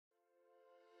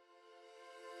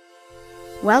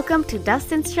Welcome to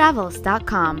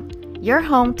Dustin'sTravels.com, your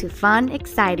home to fun,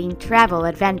 exciting travel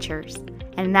adventures.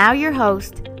 And now your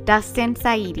host, Dustin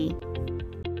Saidi.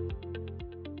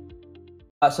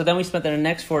 So then we spent the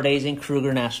next 4 days in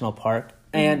Kruger National Park,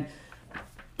 and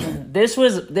this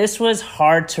was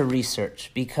hard to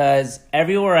research because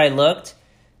everywhere I looked,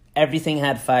 everything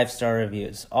had 5-star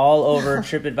reviews all over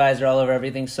TripAdvisor, all over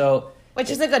everything. So which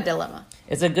is a good dilemma.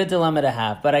 It's a good dilemma to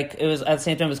have, but it was at the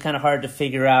same time it was kind of hard to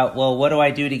figure out. Well, what do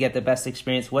I do to get the best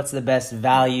experience? What's the best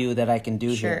value that I can do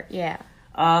here? Sure,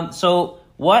 yeah. So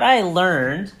what I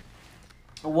learned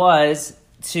was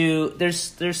there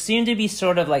seemed to be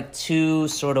sort of like two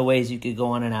sort of ways you could go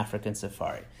on an African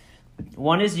safari.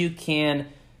 One is you can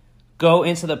go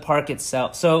into the park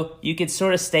itself. So you could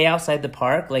sort of stay outside the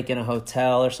park, like in a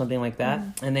hotel or something like that,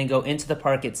 and then go into the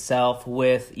park itself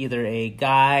with either a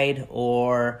guide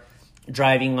or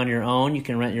driving on your own. You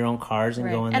can rent your own cars and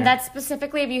go in there. And that's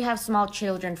specifically if you have small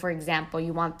children, for example,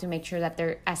 you want to make sure that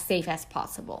they're as safe as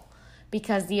possible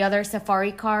because the other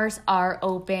safari cars are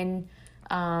open.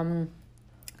 So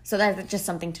that's just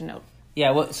something to note.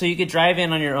 Yeah, well, so you could drive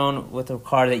in on your own with a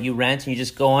car that you rent, and you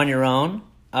just go on your own,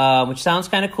 which sounds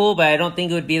kind of cool, but I don't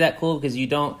think it would be that cool because you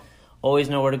don't always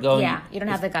know where to go. Yeah, you don't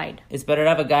have the guide. It's better to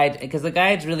have a guide because the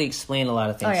guides really explain a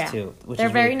lot of things too. They're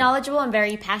very knowledgeable and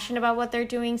very passionate about what they're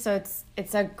doing, so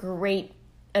it's a great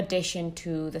addition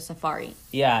to the safari.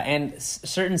 Yeah, and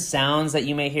certain sounds that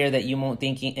you may hear that you won't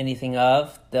think anything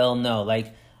of, they'll know.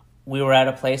 Like, we were at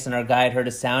a place and our guide heard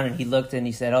a sound and he looked and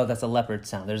he said, oh, that's a leopard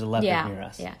sound. There's a leopard near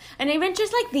us. Yeah, and even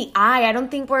just like the eye, I don't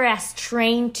think we're as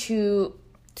trained to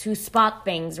spot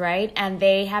things, right? And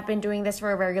they have been doing this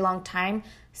for a very long time.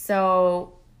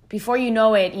 So before you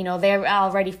know it, they've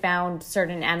already found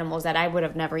certain animals that I would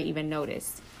have never even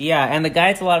noticed. Yeah, and the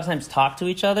guides a lot of times talk to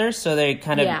each other, so they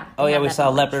kind of, we saw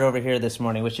a leopard over here this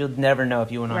morning, which you'll never know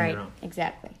if you went on your own. Right,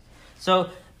 exactly. So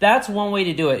that's one way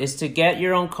to do it, is to get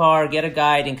your own car, get a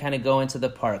guide, and kind of go into the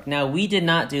park. Now, we did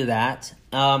not do that,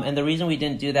 and the reason we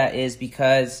didn't do that is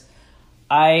because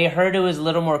I heard it was a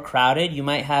little more crowded. You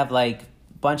might have like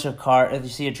bunch of cars. If you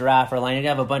see a giraffe or a lion, you're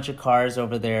gonna have a bunch of cars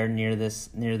over there near this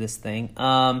thing.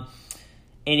 And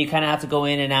you kind of have to go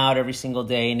in and out every single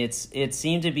day. And it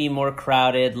seemed to be more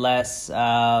crowded, less.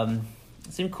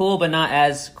 It seemed cool, but not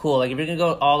as cool. Like if you're gonna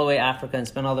go all the way to Africa and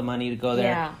spend all the money to go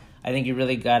there, I think you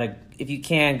really gotta, if you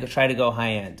can, try to go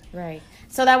high end. Right.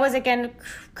 So that was again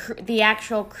the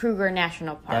actual Kruger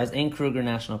National Park. That was in Kruger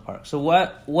National Park. So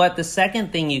what the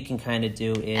second thing you can kind of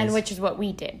do is, and which is what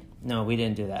we did. No, we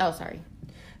didn't do that. Oh, sorry.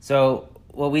 So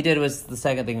what we did was the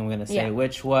second thing I'm going to say,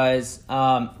 which was...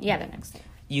 the next thing.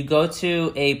 You go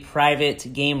to a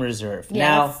private game reserve. Yeah,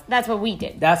 now, that's what we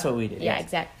did. That's what we did, Yeah, yes.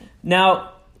 exactly.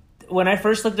 Now, when I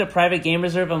first looked at private game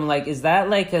reserve, I'm like, is that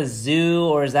like a zoo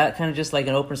or is that kind of just like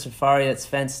an open safari that's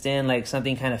fenced in, like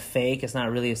something kind of fake? It's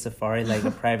not really a safari, like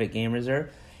a private game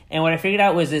reserve. And what I figured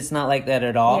out was it's not like that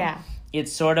at all. Yeah.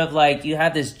 It's sort of like you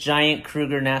have this giant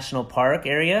Kruger National Park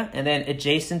area, and then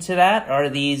adjacent to that are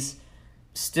these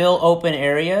still open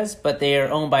areas, but they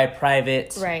are owned by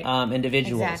private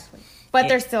individuals. Exactly. But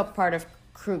they're still part of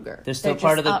Kruger. They're still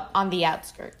part of the... on the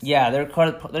outskirts. Yeah, they're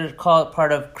called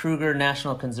part of Kruger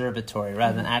National Conservatory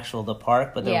rather than the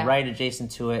park, but they're right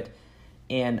adjacent to it.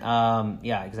 And,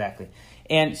 exactly.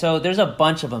 And so there's a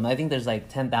bunch of them. I think there's like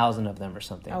 10,000 of them or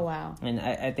something. Oh, wow. And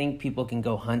I think people can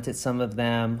go hunt at some of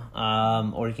them,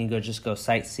 or you can go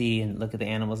sightsee and look at the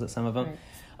animals at some of them. Right.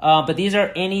 But these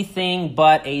are anything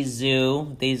but a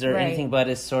zoo. These are anything but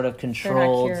a sort of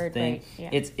controlled thing. Right. Yeah.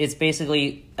 It's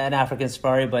basically an African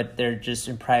safari, but they're just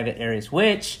in private areas,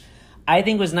 which I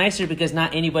think was nicer because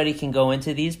not anybody can go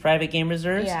into these private game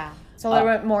reserves. Yeah, so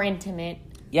they're more intimate.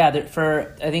 Yeah, I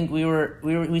think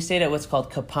we stayed at what's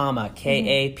called Kapama,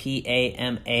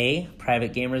 Kapama,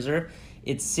 private game reserve.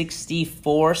 It's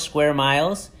 64 square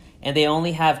miles. And they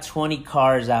only have 20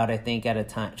 cars out, I think, at a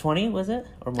time. 20, was it?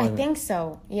 Or more I think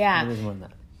so, yeah. Maybe more than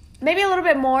that. Maybe a little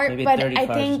bit more, maybe but I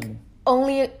think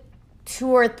only 2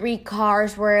 or 3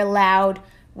 cars were allowed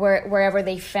wherever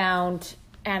they found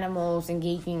animals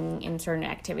engaging in certain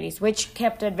activities, which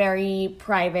kept it very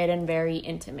private and very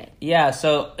intimate. Yeah,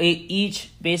 so each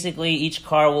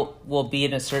car will be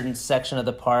in a certain section of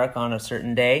the park on a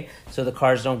certain day, so the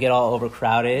cars don't get all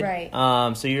overcrowded.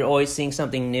 Right. So you're always seeing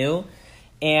something new.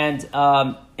 And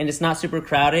it's not super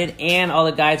crowded, and all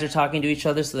the guides are talking to each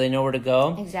other so they know where to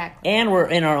go. Exactly. And we're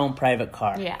in our own private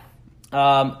car. Yeah.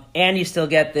 And you still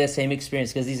get the same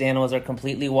experience because these animals are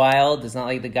completely wild. It's not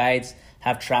like the guides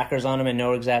have trackers on them and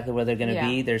know exactly where they're going to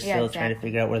be. They're still trying to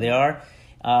figure out where they are.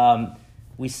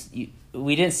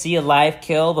 We didn't see a live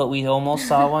kill, but we almost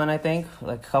saw one, I think,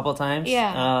 like a couple times.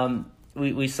 Yeah.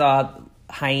 We saw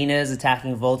hyenas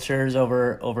attacking vultures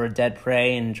over a dead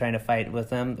prey and trying to fight with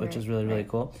them, which is really, really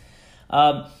cool.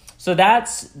 So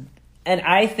and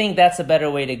I think that's a better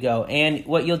way to go. And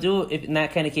what you'll do if in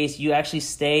that kind of case, you actually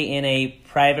stay in a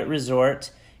private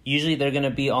resort. Usually they're going to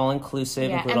be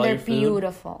all-inclusive. Yeah, and they're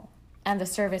beautiful. And the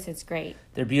service is great.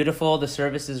 They're beautiful. The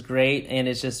service is great. And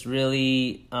it's just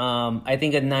really, I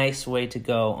think, a nice way to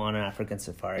go on an African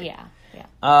safari. Yeah.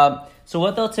 So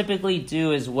what they'll typically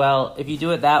do is, well, if you do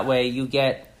it that way,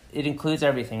 it includes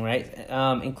everything, right?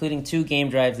 Including 2 game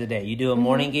drives a day. You do a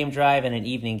morning game drive and an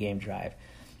evening game drive.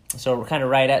 So we're kind of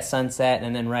right at sunset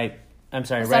and then right at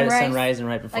sunrise and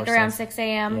right before like around 6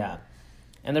 a.m. Yeah.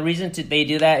 And the reason they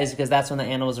do that is because that's when the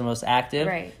animals are most active.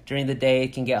 Right. During the day,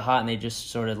 it can get hot and they just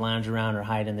sort of lounge around or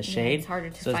hide in the shade. It's harder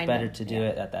to find So it's better them. to do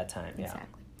it at that time. Yeah.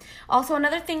 Exactly. Also,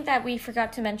 another thing that we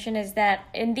forgot to mention is that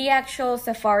in the actual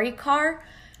safari car,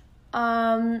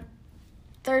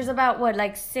 there's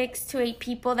about 6 to 8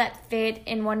 people that fit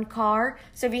in one car.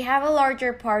 So if you have a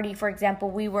larger party, for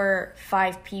example, we were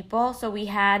 5 people, so we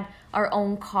had our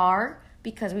own car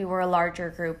because we were a larger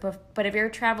group. But if you're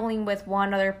traveling with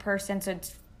one other person, so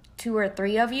it's 2 or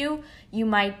 3 of you, you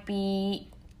might be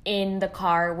in the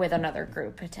car with another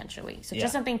group potentially. So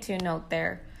just something to note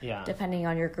there, depending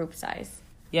on your group size.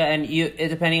 Yeah, and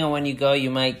depending on when you go, you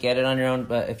might get it on your own,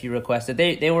 but if you request it,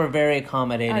 they were very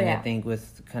accommodating, I think,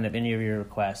 with kind of any of your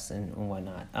requests and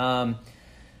whatnot.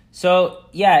 So,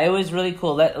 yeah, it was really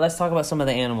cool. Let's talk about some of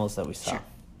the animals that we saw. Sure.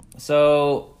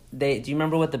 So, do you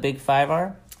remember what the big 5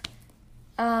 are?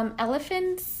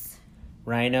 Elephants.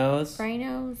 Rhinos.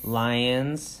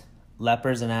 Lions.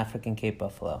 Leopards, and African Cape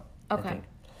Buffalo. Okay. I think.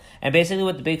 And basically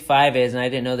what the big 5 is, and I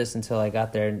didn't know this until I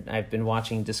got there, and I've been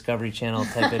watching Discovery Channel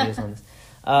type videos on this.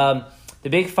 The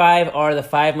big 5 are the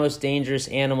 5 most dangerous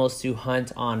animals to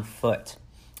hunt on foot.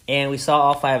 And we saw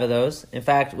all 5 of those. In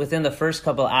fact, within the first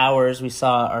couple hours, we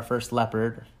saw our first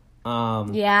leopard.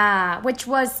 Which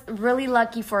was really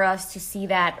lucky for us to see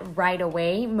that right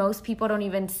away. Most people don't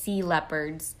even see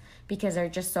leopards because they're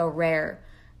just so rare.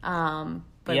 But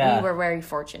we were very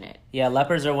fortunate. Yeah,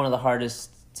 leopards are one of the hardest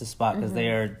to spot because they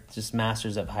are just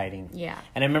masters of hiding. Yeah.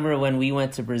 And I remember when we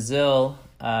went to Brazil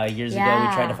years ago,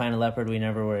 we tried to find a leopard. We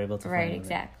never were able to find one. Right,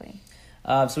 exactly.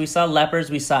 So we saw leopards.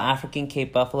 We saw African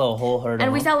Cape Buffalo, a whole herd of them.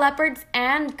 And we saw leopards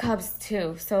and cubs,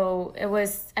 too. So it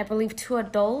was, I believe, 2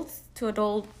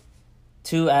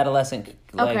 adolescent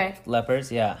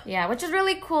leopards, yeah. Yeah, which is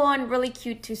really cool and really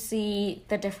cute to see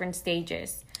the different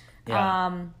stages.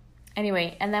 Yeah.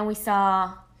 Anyway, and then we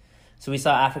saw... So we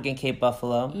saw African Cape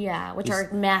Buffalo. Yeah, which are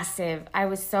massive. I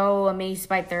was so amazed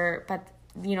by their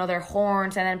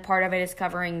horns, and then part of it is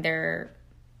covering their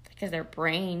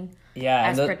brain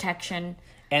as protection.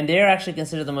 And they're actually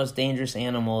considered the most dangerous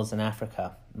animals in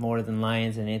Africa, more than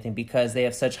lions and anything, because they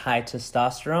have such high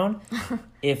testosterone.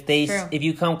 If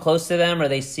you come close to them or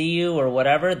they see you or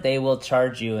whatever, they will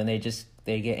charge you, and they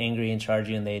get angry and charge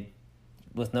you, and they,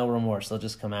 with no remorse, they'll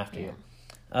just come after you.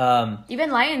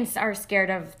 Even lions are scared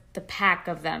of the pack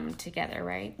of them together,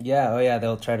 right? Yeah,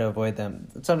 they'll try to avoid them.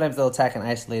 Sometimes they'll attack an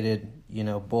isolated,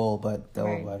 bull, but they'll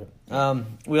avoid it.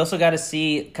 We also got to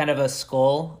see kind of a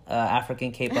skull,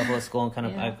 African Cape Buffalo skull,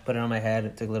 and I put it on my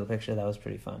head, took a little picture. That was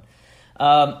pretty fun.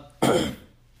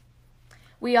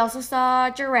 We also saw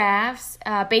giraffes,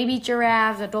 baby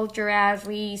giraffes, adult giraffes.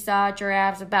 We saw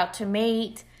giraffes about to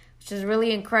mate, which is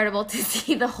really incredible to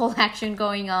see the whole action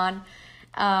going on.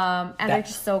 They're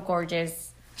just so gorgeous.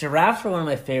 Giraffes are one of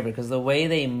my favorite because the way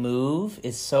they move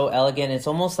is so elegant. It's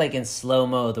almost like in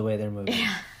slow-mo the way they're moving.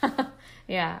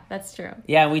 Yeah, that's true.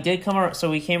 Yeah, we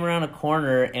came around a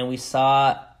corner and we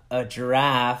saw a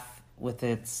giraffe with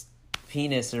its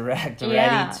penis erect,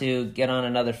 ready to get on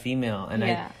another female. And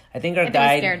I think our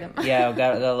guide scared them.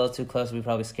 got a little too close. We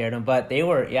probably scared them, but we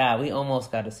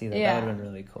almost got to see that. Yeah. That would have been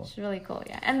really cool. It's really cool,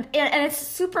 yeah. And it's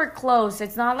super close.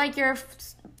 It's not like you're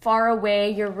far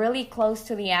away. You're really close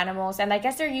to the animals, and I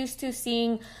guess they're used to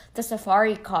seeing the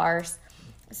safari cars,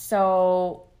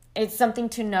 so it's something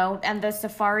to note. And the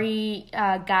safari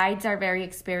guides are very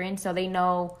experienced, so they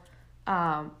know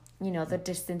the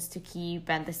distance to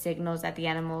keep and the signals that the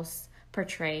animals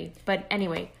portray. But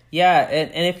anyway,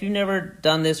 and if you've never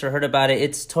done this or heard about it,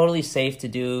 it's totally safe to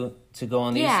go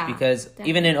on these, because definitely.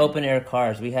 Even in open air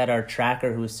cars, we had our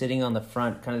tracker who was sitting on the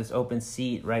front, kind of this open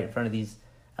seat right in front of these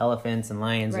elephants and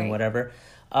lions and whatever.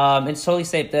 It's totally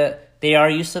safe. They are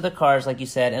used to the cars, like you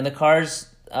said, and the cars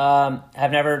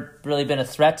have never really been a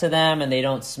threat to them, and they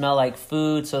don't smell like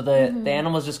food, so the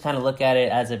animals just kind of look at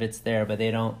it as if it's there, but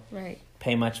they don't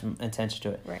pay much attention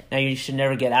to it. Right. Now, you should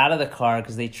never get out of the car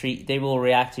because they will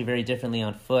react to you very differently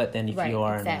on foot than if you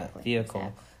are in a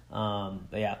vehicle.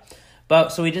 Exactly.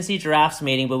 But so we didn't see giraffes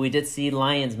mating, but we did see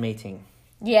lions mating.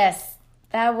 Yes,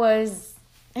 that was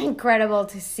incredible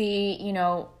to see, you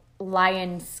know,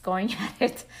 lions going at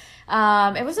it.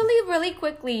 It was only really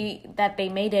quickly that they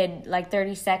mated, like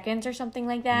 30 seconds or something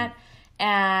like that.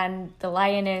 And the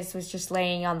lioness was just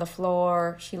laying on the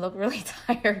floor. She looked really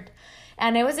tired.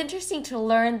 And it was interesting to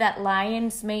learn that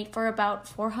lions mate for about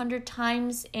 400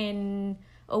 times in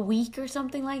a week or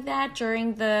something like that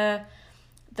during the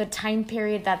time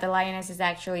period that the lioness is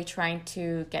actually trying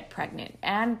to get pregnant.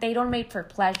 And they don't mate for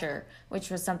pleasure, which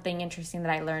was something interesting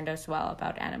that I learned as well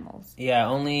about animals. Yeah,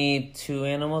 only 2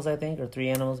 animals, I think, or 3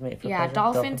 animals mate for pleasure. Yeah,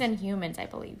 dolphins and humans, I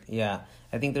believe. Yeah,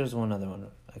 I think there's one other one.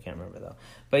 I can't remember, though.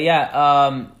 But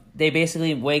yeah, they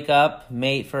basically wake up,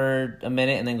 mate for a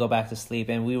minute, and then go back to sleep.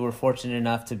 And we were fortunate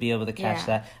enough to be able to catch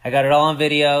that. I got it all on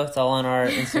video. It's all on our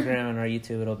Instagram and our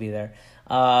YouTube. It'll be there.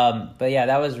 But yeah,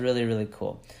 that was really, really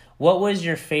cool. What was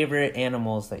your favorite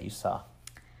animals that you saw?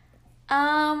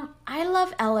 I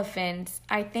love elephants.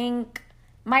 I think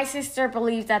my sister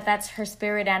believes that that's her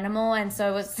spirit animal, and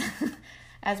so it was,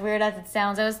 as weird as it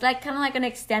sounds, it was like kind of like an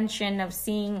extension of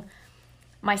seeing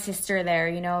my sister there.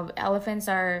 You know, elephants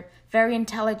are very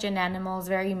intelligent animals,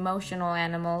 very emotional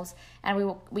animals,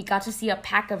 and we got to see a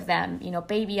pack of them. You know,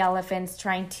 baby elephants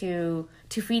trying to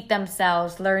feed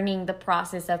themselves, learning the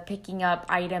process of picking up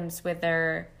items with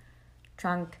their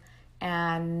trunk.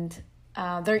 And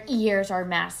their ears are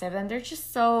massive, and they're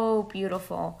just so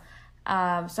beautiful. So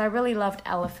I really loved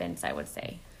elephants, I would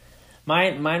say.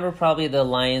 Mine were probably the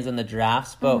lions and the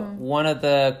giraffes, but one of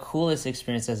the coolest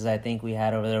experiences I think we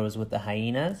had over there was with the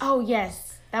hyenas. Oh,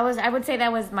 yes. I would say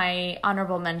that was my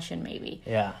honorable mention, maybe.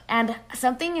 Yeah. And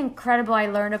something incredible I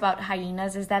learned about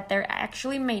hyenas is that they're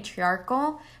actually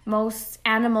matriarchal. Most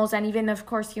animals, and even, of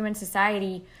course, human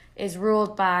society, is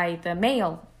ruled by the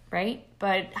male, right?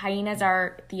 But hyenas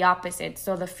are the opposite.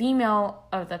 So the female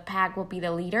of the pack will be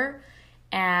the leader.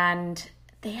 And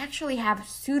they actually have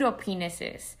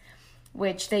pseudopenises,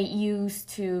 which they use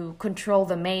to control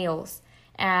the males.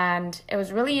 And it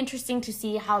was really interesting to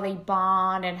see how they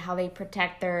bond and how they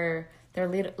protect their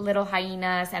little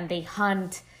hyenas, and they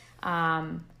hunt. So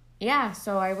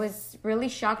I was really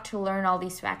shocked to learn all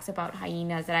these facts about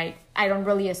hyenas that I don't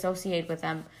really associate with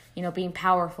them, you know, being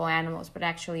powerful animals, but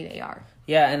actually they are.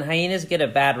 Yeah, and hyenas get a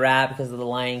bad rap because of the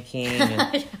Lion King,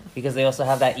 and because they also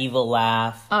have that evil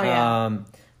laugh. Oh, yeah.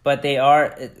 But they are,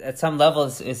 at some level,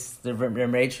 they're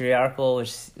matriarchal,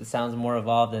 which sounds more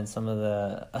evolved than some of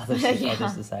the other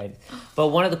societies. But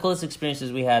one of the coolest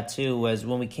experiences we had, too, was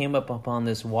when we came up upon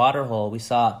this water hole, we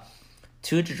saw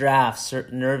 2 giraffes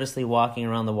nervously walking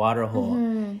around the water hole.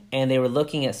 Mm-hmm. And they were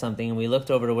looking at something, and we looked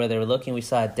over to where they were looking. We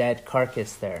saw a dead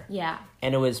carcass there. Yeah.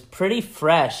 And it was pretty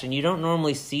fresh, and you don't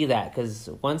normally see that, because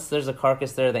once there's a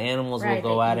carcass there, the animals will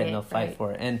go at it and they'll fight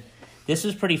for it. And this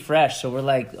was pretty fresh, so we're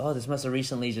like, oh, this must have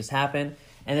recently just happened.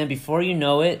 And then before you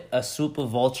know it, a swoop of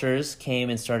vultures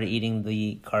came and started eating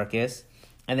the carcass.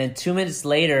 And then 2 minutes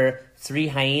later, 3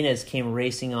 hyenas came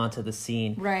racing onto the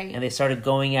scene. Right. And they started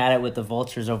going at it with the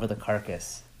vultures over the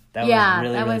carcass. That was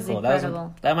really, really cool.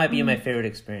 Incredible. That might be my favorite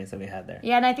experience that we had there.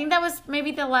 Yeah, and I think that was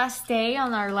maybe the last day,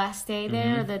 on our last day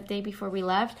there, the day before we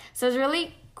left. So it was a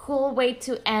really cool way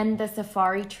to end the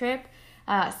safari trip,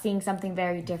 seeing something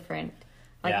very different.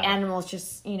 Like animals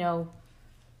just, you know,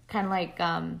 kind of like...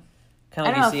 kind of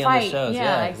like you see on the shows.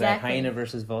 Yeah, exactly. Hyena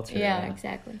versus vulture. Yeah,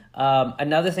 exactly.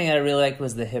 Another thing I really liked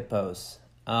was the hippos.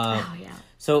 Oh, yeah.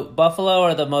 So buffalo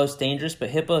are the most dangerous, but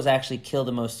hippos actually kill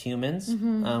the most humans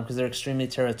because they're extremely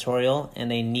territorial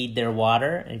and they need their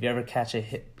water. And if you ever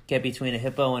get between a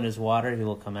hippo and his water, he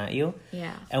will come at you.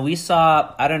 Yeah. And we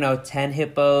saw, 10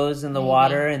 hippos in the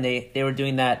water, and they were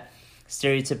doing that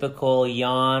stereotypical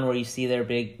yawn where you see their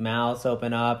big mouths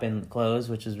open up and close,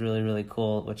 which is really, really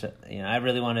cool, which, I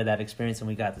really wanted that experience, and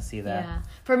we got to see that. Yeah.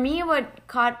 For me, what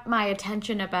caught my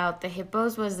attention about the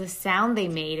hippos was the sound they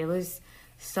made. It was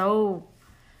so,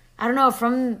 I don't know,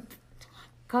 from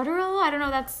guttural? I don't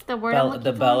know, that's the word I'm looking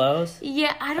for. The bellows?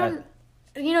 Yeah, I don't,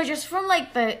 just from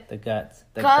like the guts.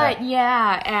 The gut,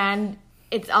 yeah, and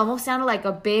it almost sounded like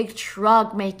a big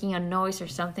truck making a noise or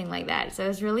something like that. So it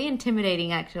was really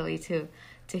intimidating, actually, to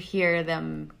hear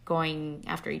them going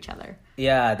after each other.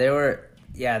 Yeah,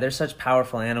 they're such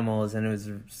powerful animals, and it was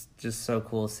just so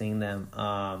cool seeing them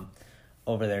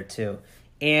over there, too.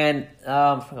 And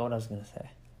I forgot what I was going to say.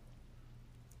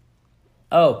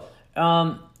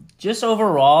 Just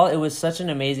overall, it was such an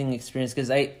amazing experience,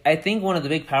 because I think one of the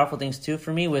big powerful things, too,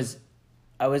 for me was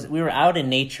we were out in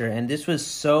nature, and this was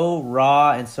so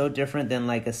raw and so different than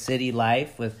like a city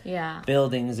life with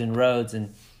buildings and roads,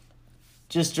 and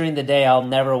just during the day, I'll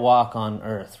never walk on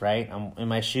earth, right? I'm in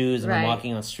my shoes and I'm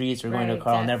walking on streets or going to a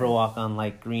car. I'll never walk on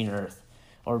like green earth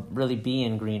or really be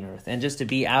in green earth. And just to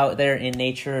be out there in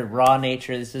nature, raw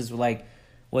nature, this is like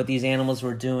what these animals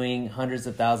were doing hundreds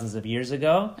of thousands of years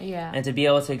ago. Yeah. And to be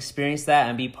able to experience that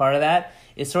and be part of that,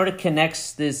 it sort of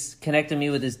connected me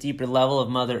with this deeper level of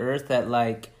Mother Earth that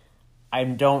like I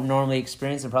don't normally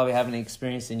experience and probably haven't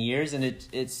experienced in years. And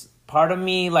it's part of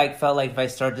me like felt like if I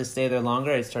started to stay there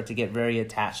longer, I'd start to get very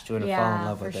attached to it and fall in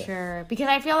love with it. Yeah, for sure. Because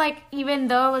I feel like even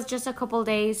though it was just a couple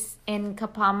days in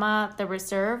Kapama, the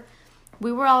reserve,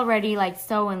 we were already like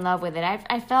so in love with it.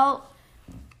 I felt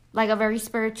like a very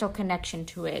spiritual connection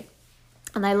to it.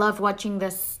 And I loved watching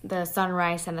the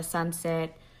sunrise and the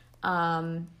sunset.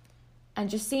 And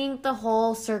just seeing the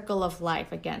whole circle of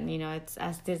life again. You know, it's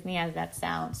as Disney as that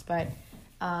sounds. But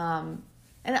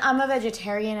and I'm a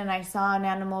vegetarian and I saw an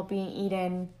animal being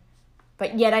eaten,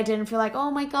 but yet I didn't feel like, oh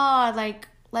my God, like,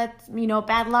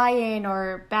 bad lion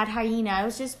or bad hyena. It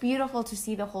was just beautiful to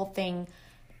see the whole thing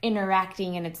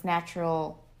interacting in its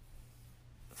natural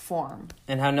form.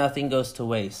 And how nothing goes to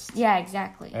waste. Yeah,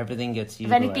 exactly. Everything gets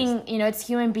used. If anything, it's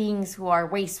human beings who are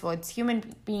wasteful. It's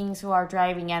human beings who are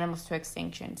driving animals to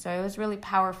extinction. So it was really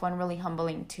powerful and really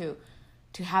humbling to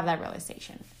have that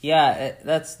realization. Yeah,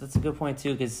 that's a good point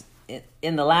too, because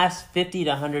in the last 50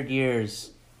 to 100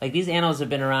 years, like these animals have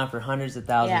been around for hundreds of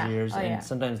thousands of years and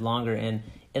sometimes longer. And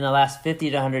in the last 50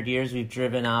 to 100 years, we've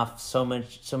driven off so many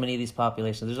of these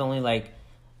populations. There's only like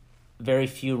very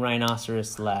few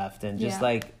rhinoceros left. And just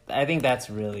like, I think that's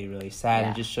really, really sad.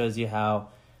 It just shows you how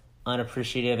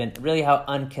unappreciative and really how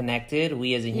unconnected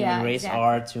we as a human race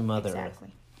are to Mother Earth.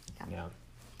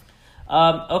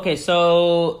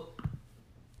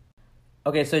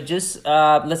 Okay, so just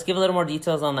let's give a little more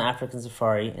details on the African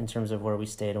safari in terms of where we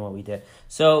stayed and what we did.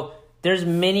 So there's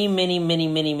many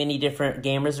different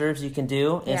game reserves you can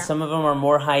do, and some of them are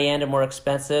more high-end and more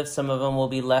expensive. Some of them will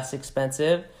be less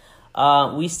expensive.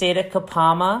 We stayed at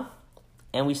Kapama,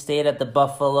 and we stayed at the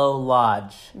Buffalo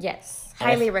Lodge. Yes,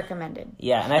 highly recommended.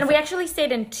 Yeah, and we actually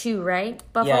stayed in two, right?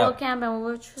 Buffalo Camp and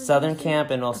which was Southern Camp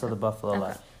and also the Buffalo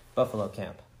Lodge. Buffalo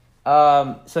Camp.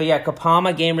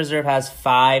 Kapama Game Reserve has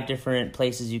 5 different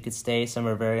places you could stay. Some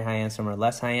are very high end, some are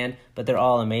less high end, but they're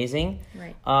all amazing.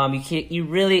 Right. You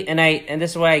really and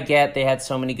this is why I get they had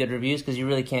so many good reviews because you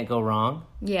really can't go wrong.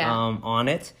 On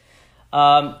it.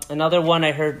 Another one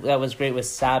I heard that was great was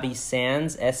Sabi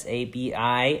Sands, Sabisands.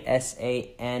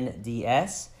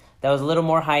 That was a little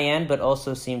more high end, but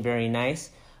also seemed very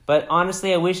nice. But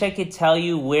honestly, I wish I could tell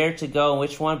you where to go and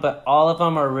which one, but all of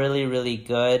them are really, really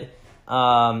good.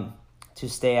 To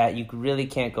stay at. You really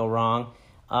can't go wrong.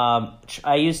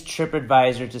 I used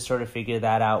TripAdvisor to sort of figure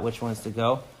that out, which ones to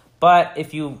go. But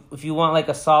if you want like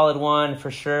a solid one for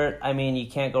sure, I mean, you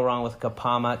can't go wrong with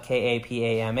Kapama,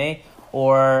 Kapama,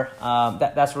 or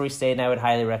that's where we stayed, and I would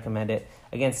highly recommend it.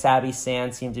 Again, Sabi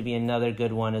Sand seemed to be another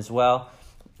good one as well.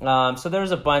 So there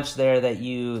was a bunch there that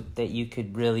you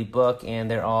could really book, and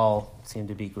they're all seem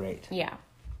to be great. Yeah.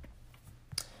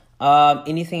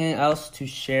 Anything else to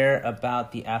share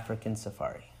about the African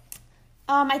safari?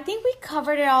 I think we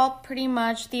covered it all pretty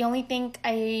much. The only thing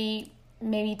I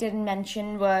maybe didn't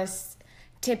mention was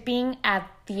tipping at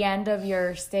the end of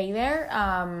your stay there.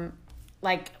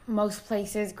 Like most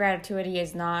places, gratuity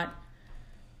is not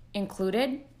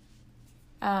included.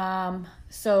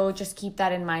 So just keep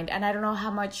that in mind. And I don't know how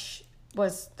much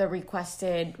was the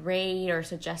requested rate or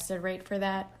suggested rate for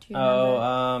that. Do you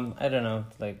remember? I don't know,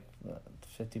 like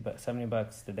 $50,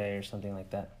 $70 today or something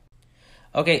like that.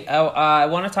 Okay, I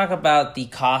want to talk about the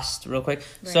cost real quick.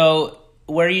 Right. So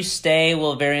where you stay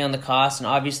will vary on the cost, and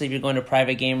obviously if you're going to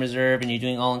private game reserve and you're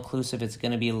doing all-inclusive, it's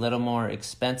going to be a little more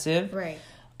expensive. Right.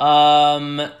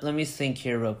 Let me think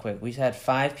here real quick. We had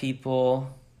 5 people.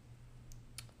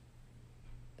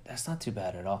 That's not too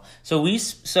bad at all. So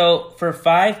for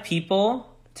 5 people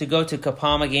to go to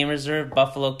Kapama Game Reserve,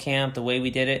 Buffalo Camp, the way we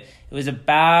did it, it was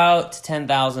about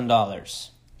 $10,000.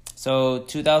 So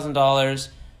 $2,000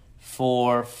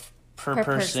 per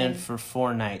person for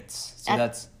 4 nights. So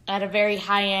that's at a very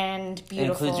high end,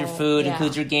 beautiful. Includes your food,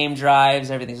 includes your game drives,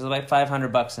 everything. So it's like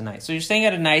 $500 a night. So you're staying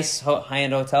at a nice high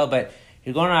end hotel, but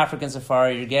you're going to African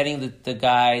Safari. You're getting the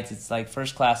guides. It's like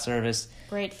first class service.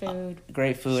 Great food.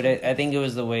 Great food. I think it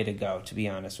was the way to go, to be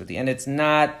honest with you. And it's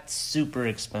not super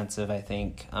expensive, I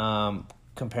think,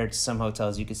 compared to some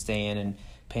hotels you could stay in and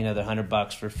pay another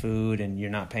 $100 for food, and you're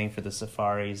not paying for the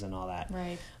safaris and all that.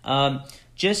 Right.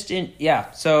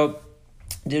 So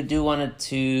do wanted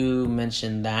to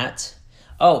mention that.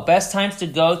 Oh, best times to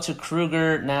go to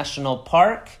Kruger National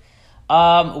Park.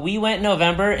 We went in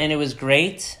November and it was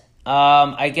great.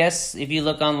 I guess if you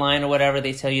look online or whatever,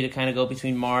 they tell you to kind of go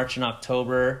between March and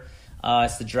October.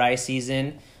 It's the dry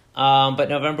season. But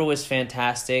November was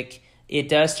fantastic. It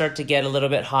does start to get a little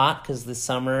bit hot because the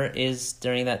summer is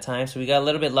during that time. So we got a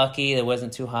little bit lucky. It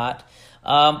wasn't too hot.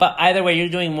 But either way, you're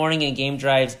doing morning and game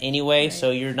drives anyway, right.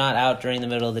 So you're not out during the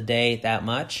middle of the day that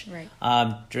much. Right.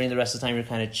 During the rest of the time, you're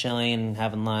kind of chilling and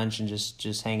having lunch and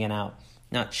just hanging out.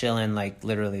 Not chilling like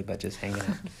literally, but just hanging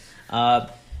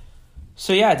out.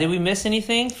 So yeah, did we miss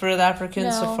anything for the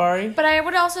African safari? But I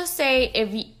would also say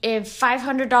if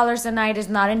 $500 a night is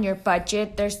not in your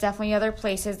budget, there's definitely other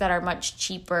places that are much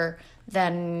cheaper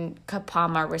than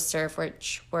Kapama Reserve,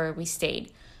 where we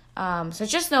stayed. So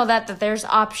just know that there's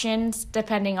options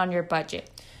depending on your budget.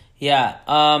 Yeah.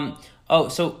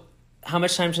 So how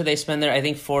much time should they spend there? I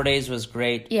think 4 days was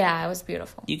great. Yeah, it was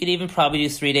beautiful. You could even probably do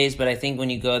 3 days, but I think when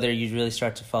you go there, you really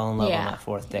start to fall in love on that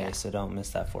fourth day. Yeah. So don't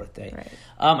miss that fourth day.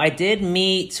 Right. We did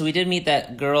meet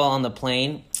that girl on the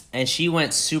plane, and she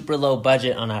went super low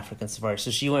budget on African safari.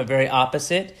 So she went very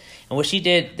opposite. And what she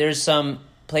did, there's some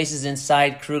places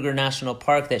inside Kruger National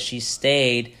Park that she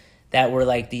stayed that were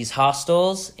like these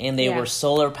hostels, and they were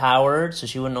solar powered, so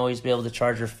she wouldn't always be able to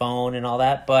charge her phone and all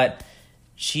that. But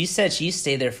she said she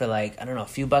stayed there for like, I don't know, a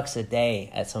few bucks a day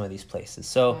at some of these places.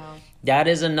 So that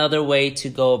is another way to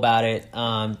go about it.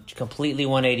 Completely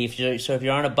 180. If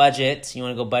you're on a budget, you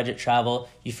want to go budget travel,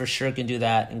 you for sure can do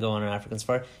that and go on an African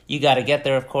safari. You got to get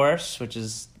there, of course, which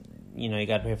is, you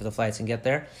got to pay for the flights and get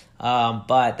there.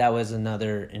 But that was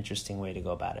another interesting way to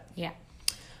go about it. Yeah.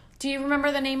 Do you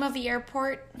remember the name of the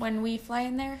airport when we fly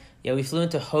in there? Yeah, we flew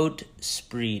into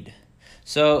Hoedspruit.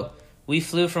 So we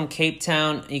flew from Cape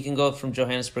Town. You can go from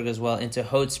Johannesburg as well into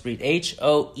Hoedspruit. Hoedspruit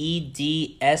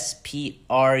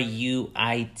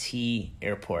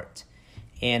airport.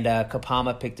 And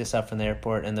Kapama picked us up from the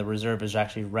airport, and the reserve is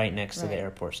actually right next to the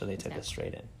airport, so they took us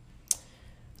straight in.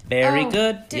 Very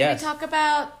good. Did we talk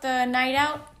about the night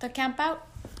out, the camp out?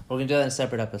 We're going to do that in a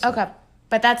separate episode. Okay.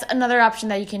 But that's another option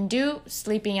that you can do,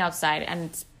 sleeping outside, and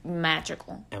it's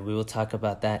magical. And we will talk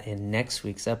about that in next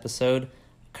week's episode.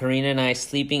 Karina and I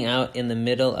sleeping out in the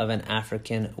middle of an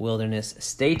African wilderness.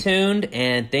 Stay tuned,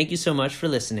 and thank you so much for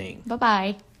listening.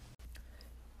 Bye-bye.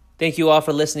 Thank you all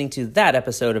for listening to that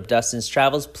episode of Dustin's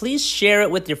Travels. Please share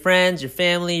it with your friends, your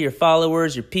family, your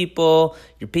followers, your people,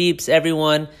 your peeps,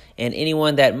 everyone, and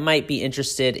anyone that might be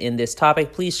interested in this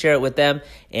topic. Please share it with them,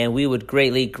 and we would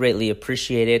greatly, greatly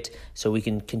appreciate it so we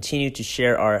can continue to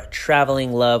share our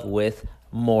traveling love with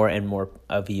more and more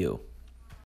of you.